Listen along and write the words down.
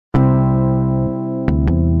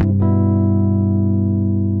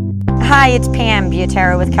Hi, it's Pam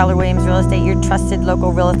Butera with Keller Real Estate, your trusted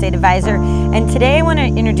local real estate advisor. And today I want to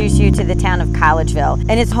introduce you to the town of Collegeville.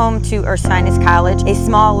 And it's home to Ursinus College, a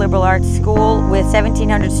small liberal arts school with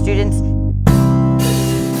 1,700 students.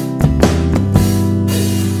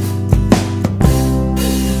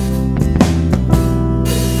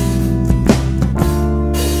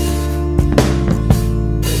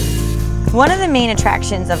 One of the main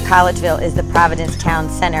attractions of Collegeville is the Providence Town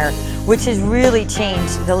Center, which has really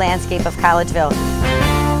changed the landscape of Collegeville.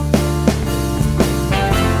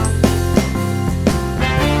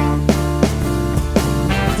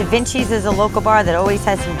 Da Vinci's is a local bar that always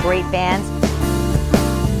has some great bands.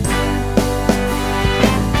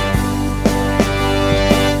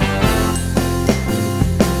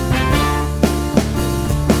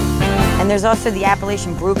 And there's also the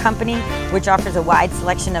Appalachian Brew Company, which offers a wide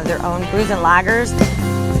selection of their own brews and lagers.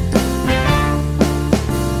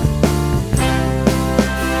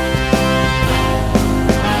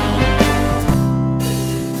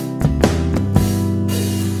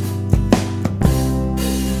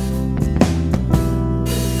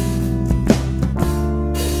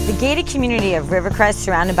 The gated community of Rivercrest,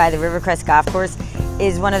 surrounded by the Rivercrest Golf Course,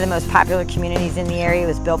 is one of the most popular communities in the area. It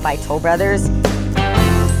was built by Toll Brothers.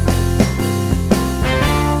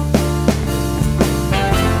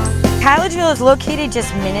 Collegeville is located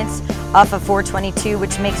just minutes off of 422,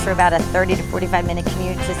 which makes for about a 30 to 45 minute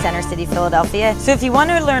commute to Center City, Philadelphia. So if you want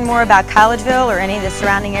to learn more about Collegeville or any of the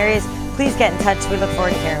surrounding areas, please get in touch. We look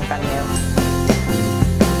forward to hearing from you.